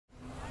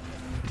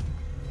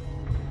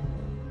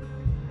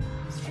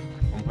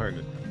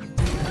pregnant.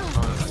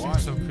 Why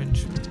so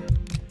cringe?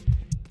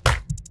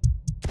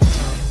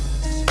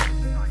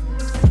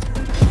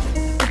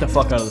 Get the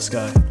fuck out of the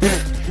sky.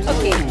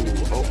 Okay.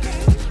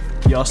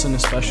 Yasin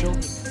is special.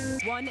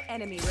 One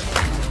enemy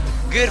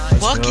remaining. Good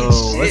fucking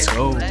Oh, shit. let's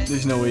go. Man.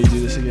 There's no way you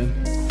do this again.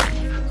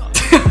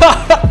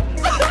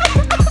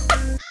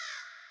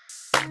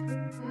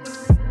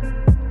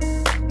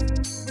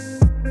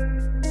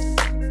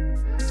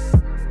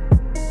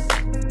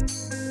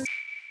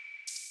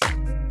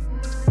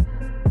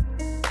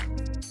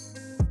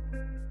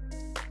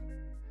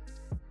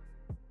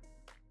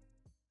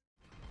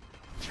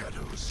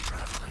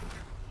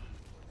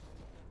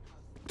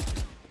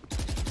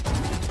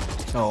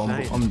 Oh,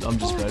 I'm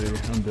just better.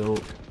 I'm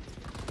built.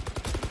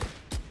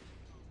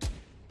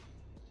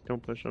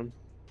 Don't push him.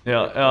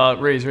 Yeah,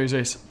 raise.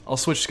 I'll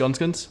switch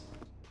skins.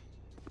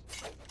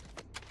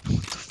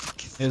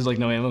 There's like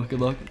no ammo. Good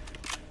luck.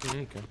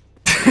 Okay.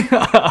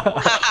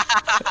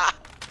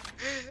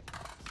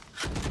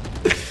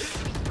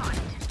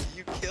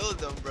 You killed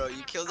them, bro.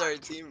 You killed our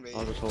teammate.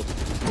 I'll just hold.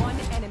 One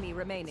enemy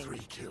remaining. 3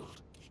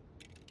 killed.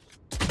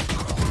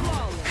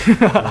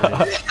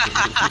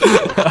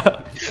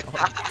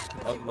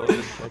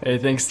 Hey,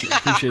 thanks.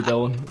 Appreciate that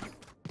one.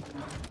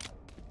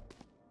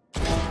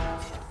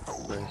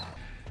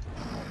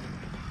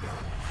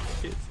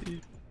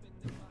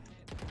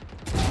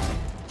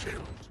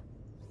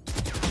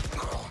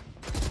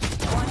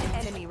 One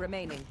enemy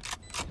remaining.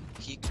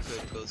 He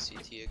could go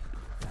CT.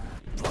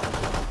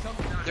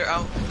 They're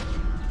out.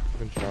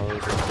 Good shower.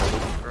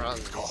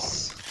 Runs.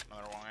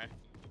 Another one, eh?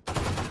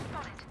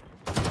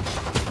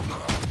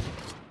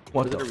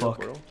 What the fuck?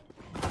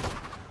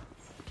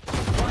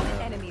 One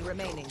enemy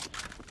remaining.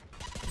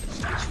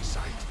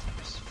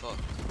 Fuck.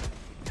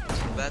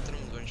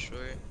 Bathroom going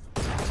short.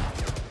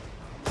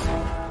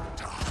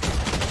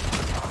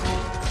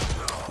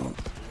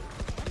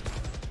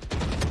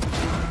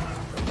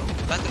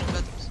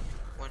 Bathrooms.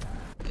 One.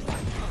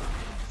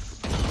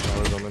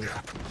 Shower's omen.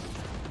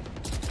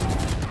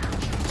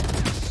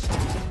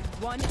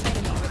 One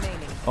enemy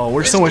remaining. Oh,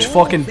 we're so much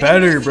fucking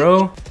better,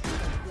 bro.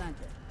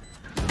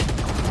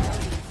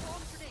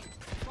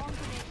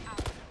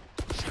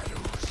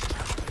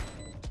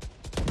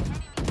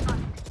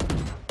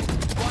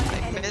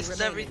 I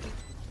missed everything.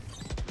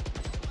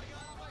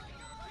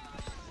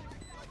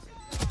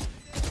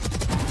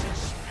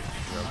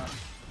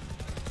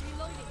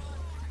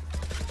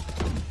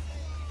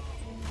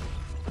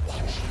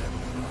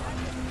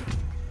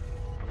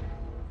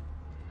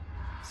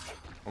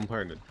 I'm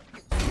pregnant.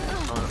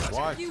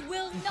 Why? You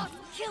will not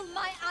kill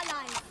my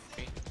allies.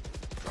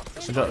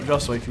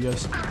 Just wait for you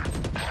guys.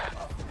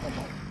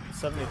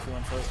 72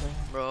 unfortunately.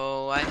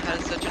 Bro, I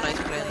had such a nice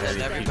plan that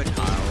everybody.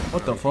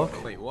 What the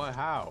fuck? Wait, what?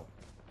 How?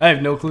 I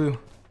have no clue.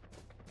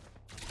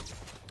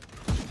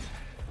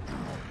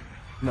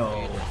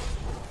 No.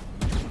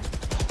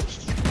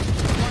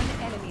 One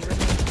enemy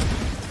remaining.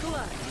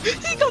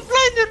 He got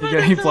blinded.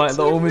 Yeah, he blind.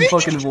 The Omen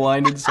fucking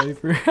blinded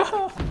Cypher.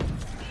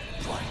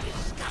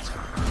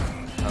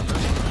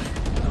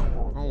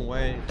 No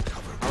way.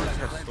 I was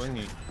just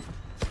swinging.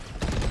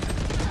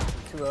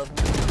 2 of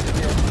them.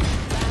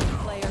 Last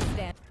player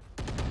stand.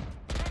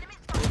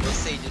 The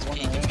Sage is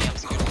peeking me. I'm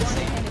scared of the One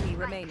Sage. enemy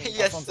remaining.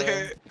 Yes,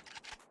 sir.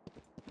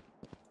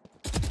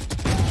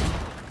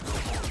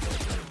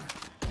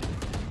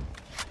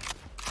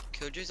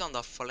 Killjoy's on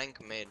the flank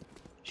mid.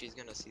 She's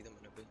gonna see them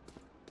in a bit.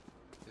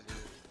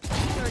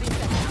 30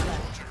 seconds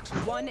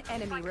left. One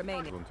enemy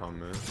remaining. One time,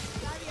 man.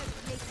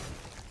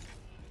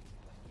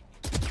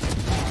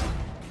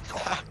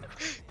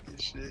 Good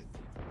shit.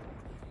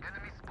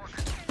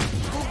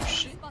 Oh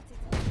shit.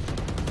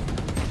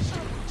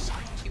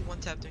 He one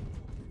tapped her.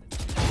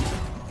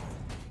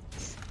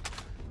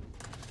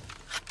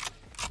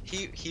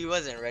 He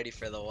wasn't ready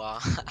for the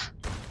wall.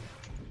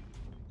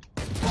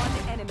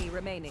 One enemy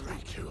remaining. 3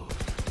 killed.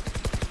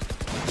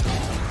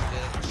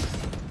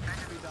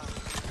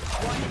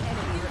 One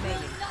enemy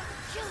remaining.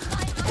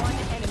 One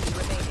enemy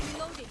remaining.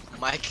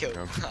 My kill.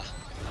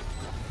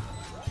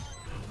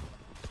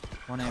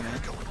 One A, man.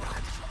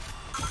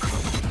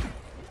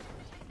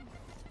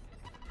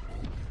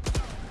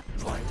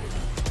 Blinded.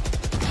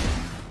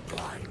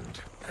 Blind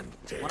and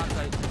dead. One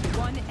outside.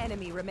 One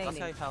enemy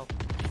remaining. Outside, help.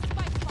 Good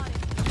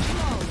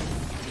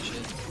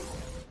shit.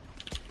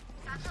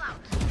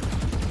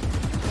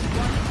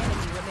 One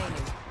enemy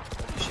remaining.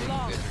 Shit, you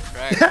guys are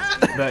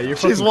cracked. That, you're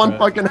She's fucking one crap.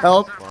 fucking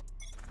health.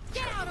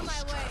 Get out of my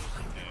way.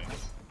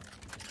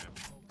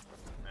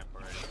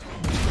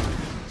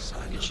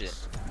 Good shit.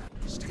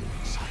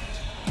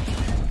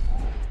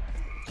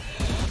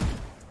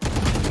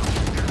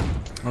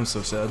 I'm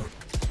so sad.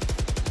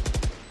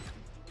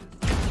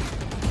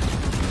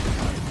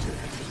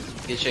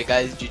 Good shit,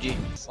 guys. GG.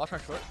 Watch my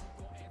short.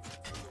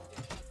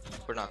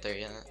 We're not there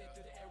yet.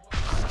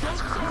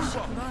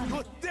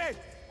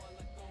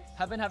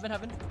 Heaven.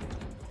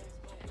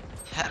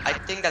 I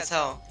think that's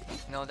hell.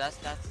 No, that's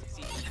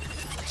C.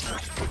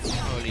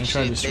 Holy I'm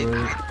trying to shit.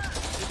 destroy it.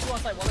 There's 2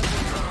 outside, one on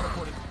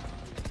 40.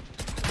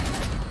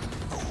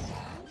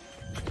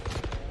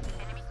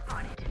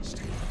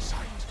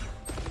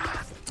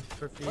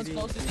 One's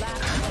closest.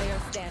 Last player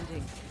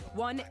standing.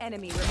 One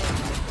enemy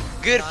remaining.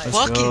 Good Nice.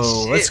 fucking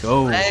go, shit. let's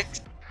go.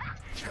 Flex.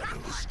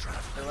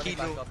 They're running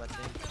back up, I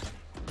think.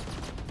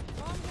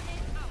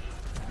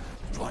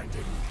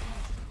 Blinding.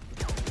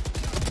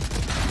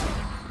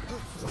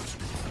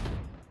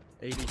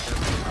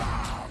 87.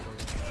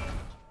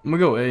 I'm gonna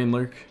go A and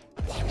lurk.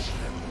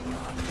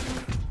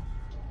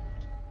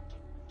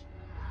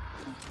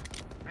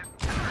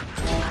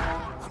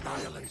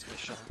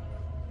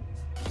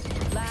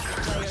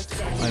 Last player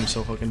standing. I'm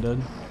so fucking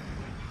dead.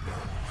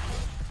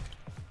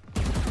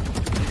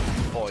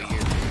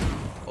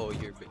 Oh,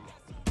 you're big.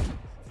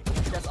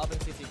 Just up in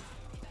CT.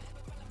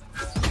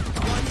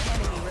 One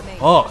enemy remaining.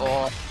 Oh,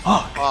 Oh,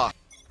 fuck. oh.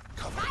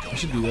 I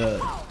should do that.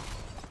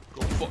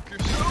 Go fuck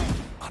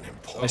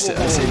yourself. I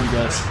saved you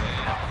guys.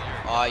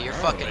 Oh, you're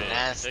fucking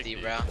nasty,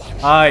 bro.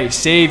 I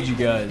saved you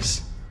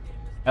guys.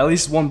 At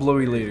least one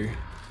blowy later.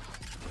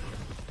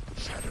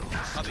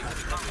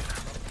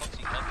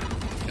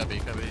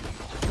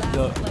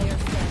 Last player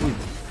standing.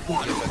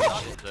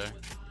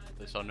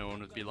 They saw no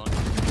one would be long.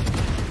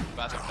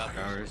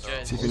 Ours.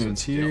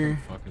 Tiffany's here.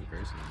 Fucking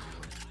crazy.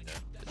 Yeah,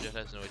 the Jet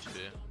has no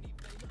HP.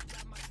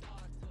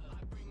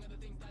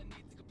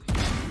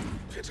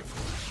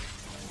 Pitiful.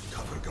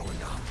 Cover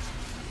going up.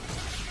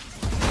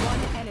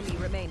 One enemy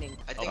remaining.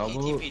 I think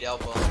Elbow. he TP'd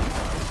elbow.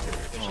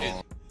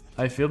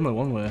 I failed my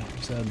one way.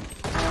 Sad.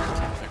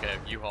 Okay,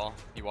 U-Haul.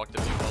 He walked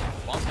up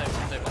U-Haul. One side. It's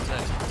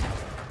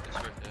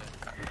right there.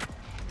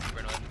 He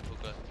ran off.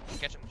 Hookah.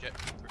 Catch him, Jet.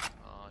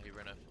 Oh, he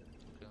ran off.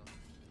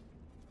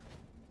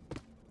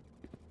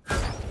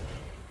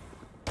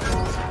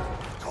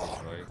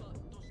 Right.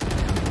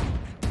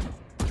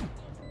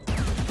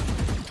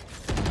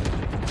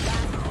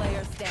 Last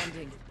player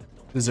standing.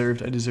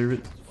 Deserved. I deserve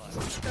it.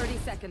 30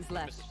 seconds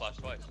left. Missed the flash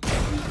twice.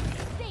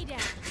 Stay down.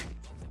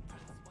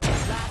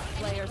 Last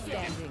player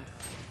standing.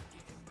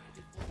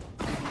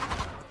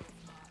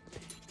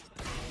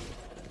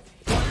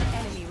 One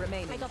enemy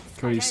remaining.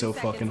 Cody's so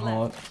 10 fucking seconds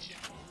hot. left.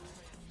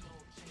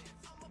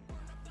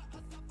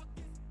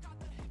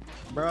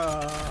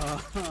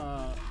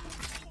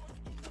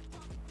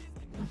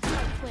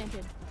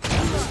 Planted.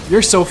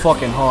 You're so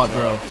fucking hot,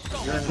 bro.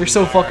 You're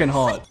so fucking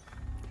hot.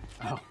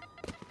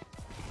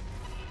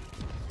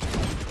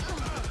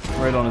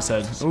 Right on his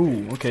head.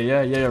 Ooh, okay,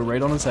 yeah,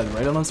 right on his head.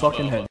 Right on his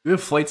fucking head. We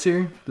have Flights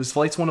here. Does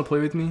Flights want to play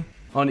with me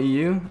on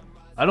EU?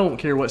 I don't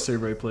care what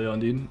server I play on,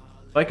 dude.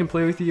 If I can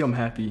play with you, I'm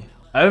happy.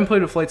 I haven't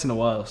played with Flights in a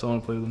while, so I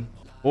want to play with them.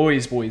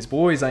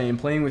 Boys, I am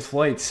playing with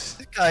Flights.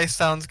 This guy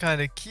sounds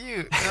kind of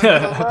cute. Not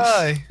gonna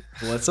lie.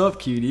 What's up,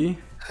 cutie?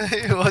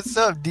 Hey, what's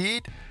up,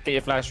 dude? Get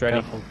your flash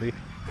ready.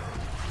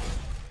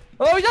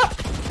 Oh yeah!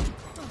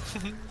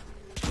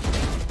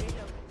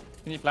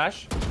 Can you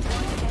flash?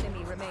 One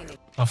enemy remaining.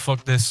 Oh,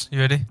 fuck this. You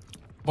ready?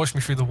 Watch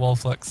me through the wall,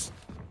 Flex.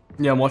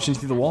 Yeah, I'm watching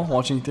through the wall.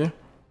 Watching you through.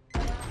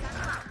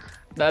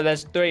 No,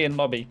 there's 3 in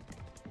lobby.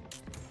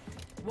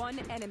 One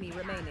enemy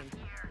remaining.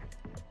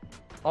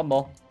 One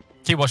more.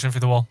 Keep watching through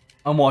the wall.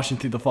 I'm watching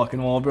through the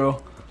fucking wall,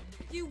 bro.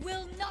 You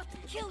will not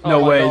kill me. No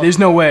my way. God. There's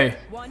no way.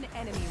 One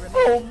enemy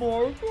Oh remaining.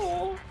 my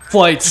god.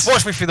 Flights. Just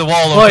watch me through the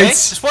wall, okay?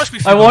 Flights. Just watch me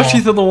through I the wall. watched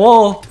you through the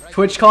wall.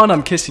 TwitchCon,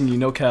 I'm kissing you.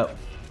 No cap.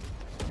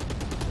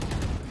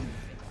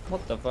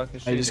 What the fuck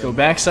is she I just go doing?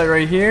 backside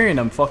right here, and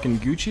I'm fucking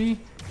Gucci.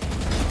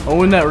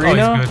 Own that Oh,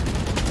 arena. he's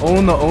good.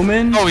 Own the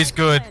Omen. Oh, he's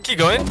good. Keep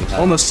going. Own the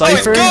Oh, he's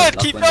Cypher. good.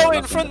 Keep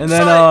going. Front And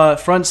then side.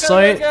 front Go,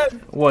 sight. go, go.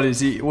 What is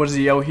he? What is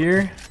he out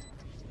here?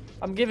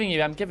 I'm giving you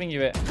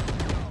it.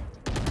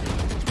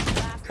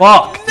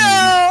 Fuck.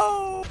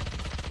 No.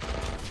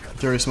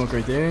 Throw a smoke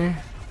right there.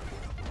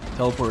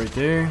 Teleport right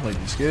there. Like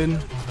he's good.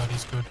 Oh, God,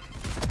 he's good.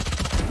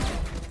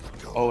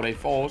 Oh, they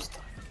forced.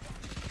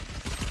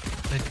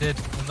 They did.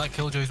 And that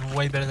Killjoy's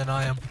way better than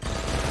I am.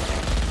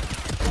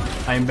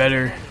 I'm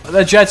better.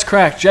 That Jet's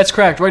cracked. Jet's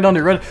cracked. Right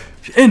under. Right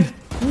in.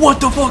 What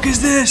the fuck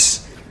is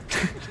this?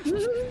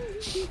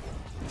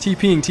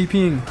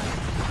 TPing.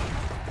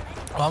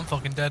 Oh, I'm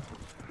fucking dead.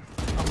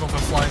 I'm going for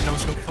flying no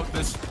scope. Fuck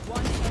this.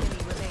 One enemy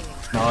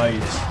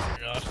remaining. Nice. Oh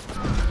my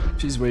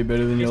God. She's way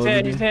better than you.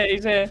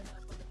 He's here.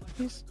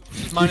 He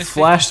Minus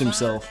flashed 50.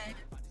 himself.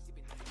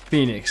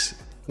 Phoenix.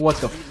 What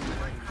the?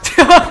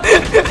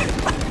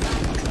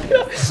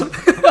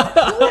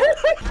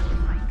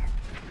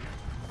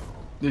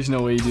 There's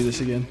no way you do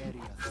this again.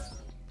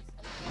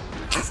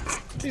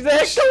 He's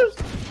there.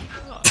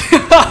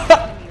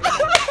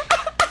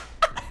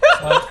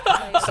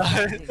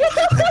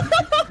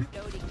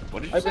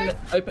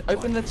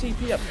 Open the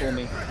TP up for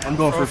me. I'm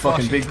going for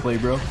fucking big play,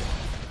 bro.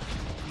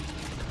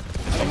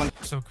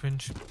 So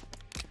cringe.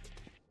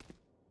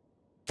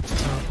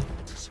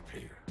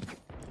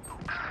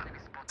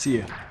 See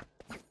ya.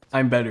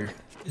 I'm better.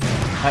 Look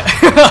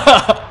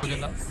at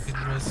that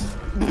fucking wrist.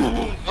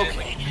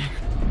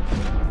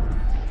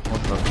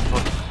 What the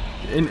fuck?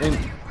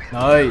 In.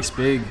 Nice,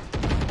 big.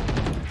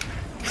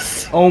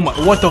 Oh my,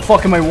 what the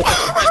fuck am I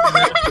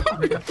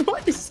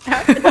What is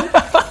happening?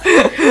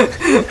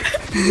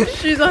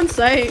 She's on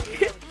site.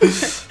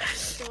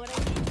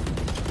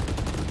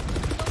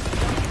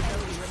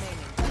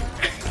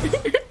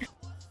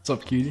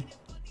 up, cutie?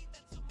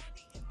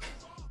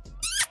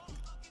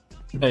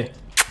 Hey,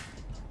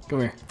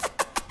 come here.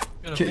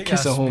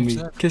 Kiss a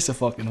homie. Kiss a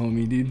fucking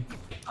homie, dude.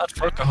 I'd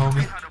fuck a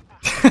homie.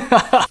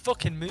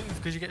 Fucking move,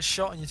 because you get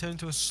shot and you turn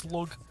into a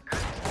slug.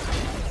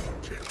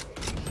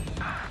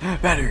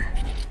 Better.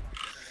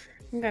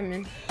 I'm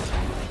coming.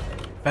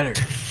 Better.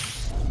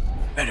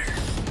 Better.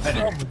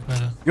 Better.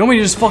 Better. You want me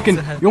to just fucking.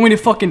 You want me to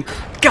fucking.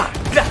 God.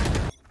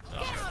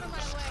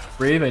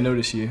 Brave, I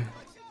notice you.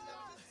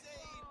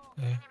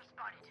 Yeah.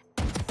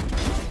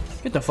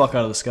 Get the fuck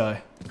out of the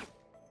sky.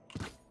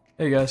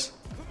 Hey guys.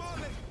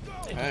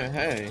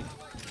 Hey.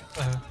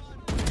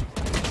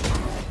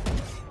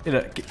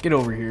 Get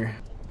over here.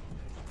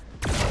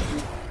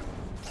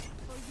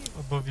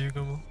 Above you,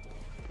 Gummo.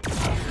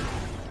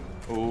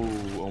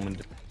 Oh, Omen.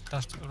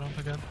 That's the ramp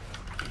again.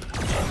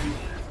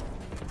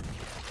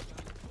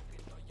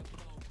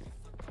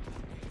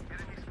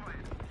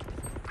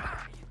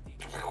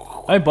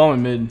 I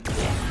bomb mid.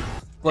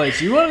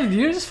 Like,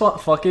 you just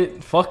fuck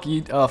it, fuck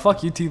you, fuck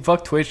YouTube,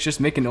 fuck Twitch, just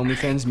making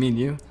OnlyFans, me and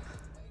you.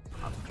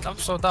 I'm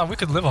so down, we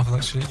could live off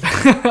that shit.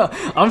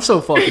 I'm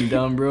so fucking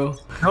down, bro.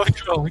 No,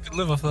 we could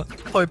live off that.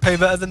 Probably pay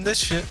better than this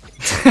shit.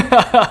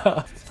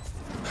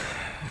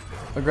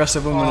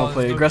 Aggressive woman will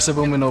play, aggressive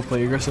woman will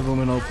play, aggressive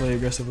woman will play,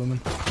 aggressive woman.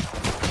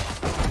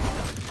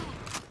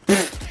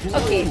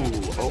 Okay.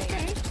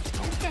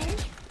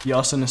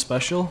 Yasin is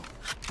special.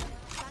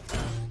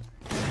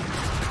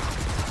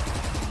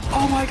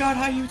 Oh my god,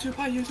 hi YouTube,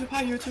 hi YouTube,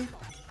 hi YouTube.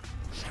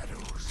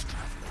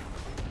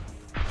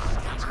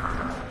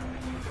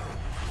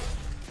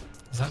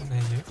 Is that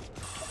near you?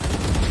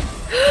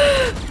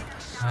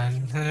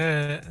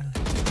 And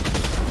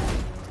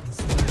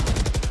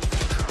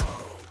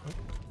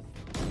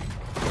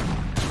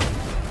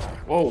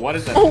Whoa, what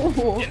is that?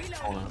 Oh.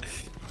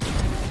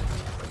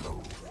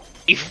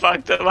 You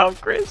fucked him up,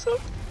 Chris.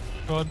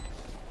 go on.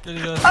 Get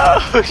it done.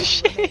 Oh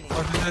shit. Keep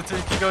going,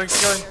 keep going.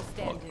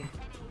 Standing.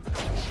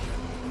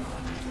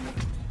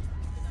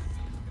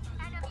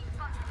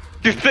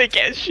 They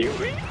can't shoot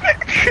me.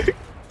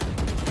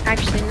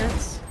 Actually,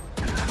 nuts.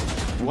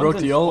 Broke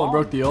the ult, I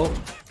broke the ult.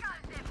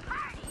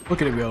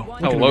 Look at it go.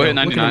 Look Oh, at it low go. hit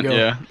Look at it 99, go.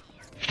 yeah.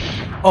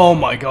 Oh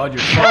my god,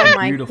 you're fucking Oh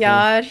my beautiful.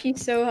 god,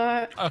 he's so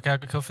hot. Okay, I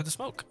got killed for the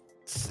smoke.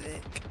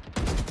 Sick.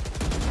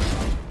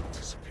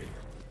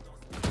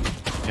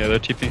 Yeah, they're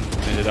TPing.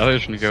 I thought he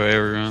was gonna go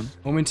everyone.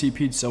 Omen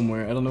TP'd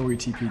somewhere. I don't know where he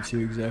TP'd to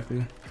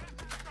exactly.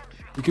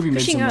 He could be mid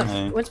Pushing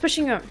somewhere. up. What's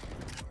pushing up?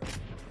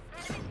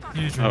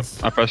 Oh,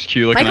 I pressed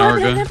Q like My an hour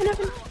god, ago.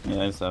 heaven.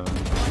 Yeah, it's 7.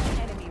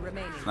 Enemy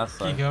remaining. That's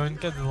Keep going,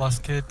 get the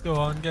last kid. Go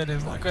on, get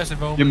him.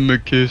 Aggressive Omen. Give him a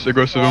kiss,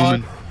 aggressive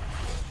woman.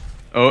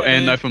 Oh,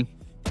 and knife him.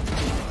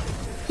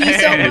 He's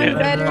so much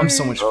better. I'm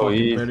so much fucking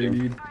easy. better,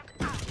 dude.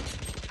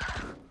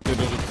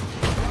 Remaining.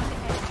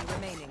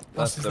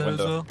 Last is there as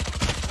well.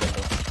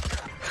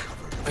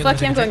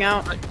 Fuck yeah, I'm going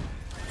out.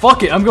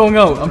 Fuck it, I'm going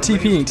out. I'm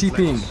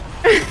TPing.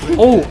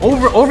 Oh,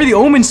 over the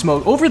Omen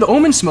smoke. Over the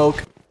Omen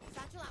smoke.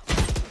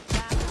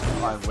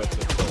 I whipped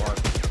it so hard.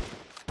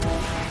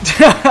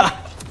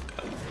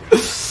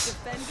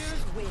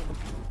 Defenders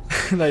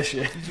win. Nice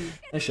shit.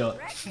 Nice shot.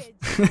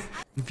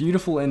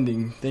 Beautiful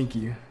ending. Thank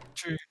you.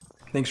 True.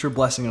 Thanks for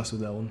blessing us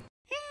with that one.